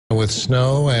with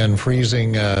snow and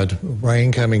freezing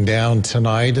rain coming down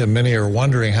tonight. Many are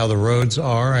wondering how the roads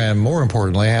are, and more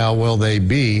importantly, how will they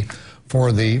be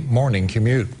for the morning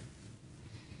commute.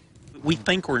 We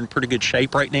think we're in pretty good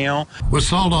shape right now. With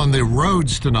salt on the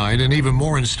roads tonight and even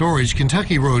more in storage,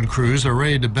 Kentucky road crews are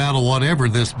ready to battle whatever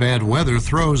this bad weather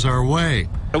throws our way.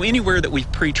 So anywhere that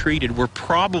we've pre-treated, we're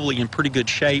probably in pretty good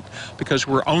shape because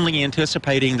we're only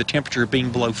anticipating the temperature being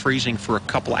below freezing for a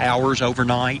couple hours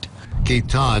overnight. Keith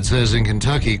Todd says in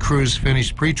Kentucky, crews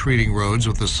finished pre-treating roads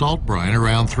with the salt brine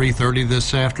around 3:30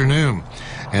 this afternoon.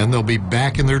 And they'll be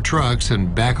back in their trucks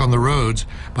and back on the roads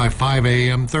by 5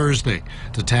 a.m. Thursday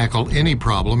to tackle any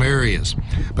problem areas.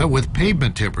 But with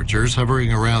pavement temperatures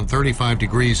hovering around 35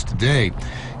 degrees today,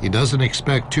 he doesn't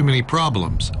expect too many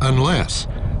problems unless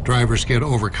drivers get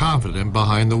overconfident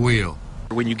behind the wheel.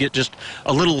 When you get just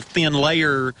a little thin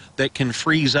layer that can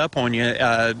freeze up on you,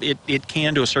 it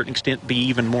can to a certain extent be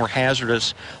even more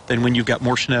hazardous than when you've got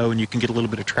more snow and you can get a little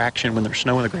bit of traction when there's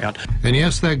snow on the ground. And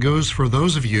yes, that goes for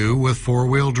those of you with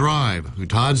four-wheel drive, who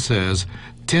Todd says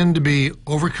tend to be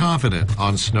overconfident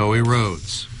on snowy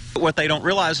roads. What they don't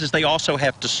realize is they also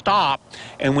have to stop,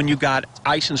 and when you've got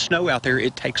ice and snow out there,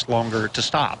 it takes longer to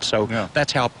stop. So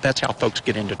that's how folks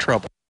get into trouble.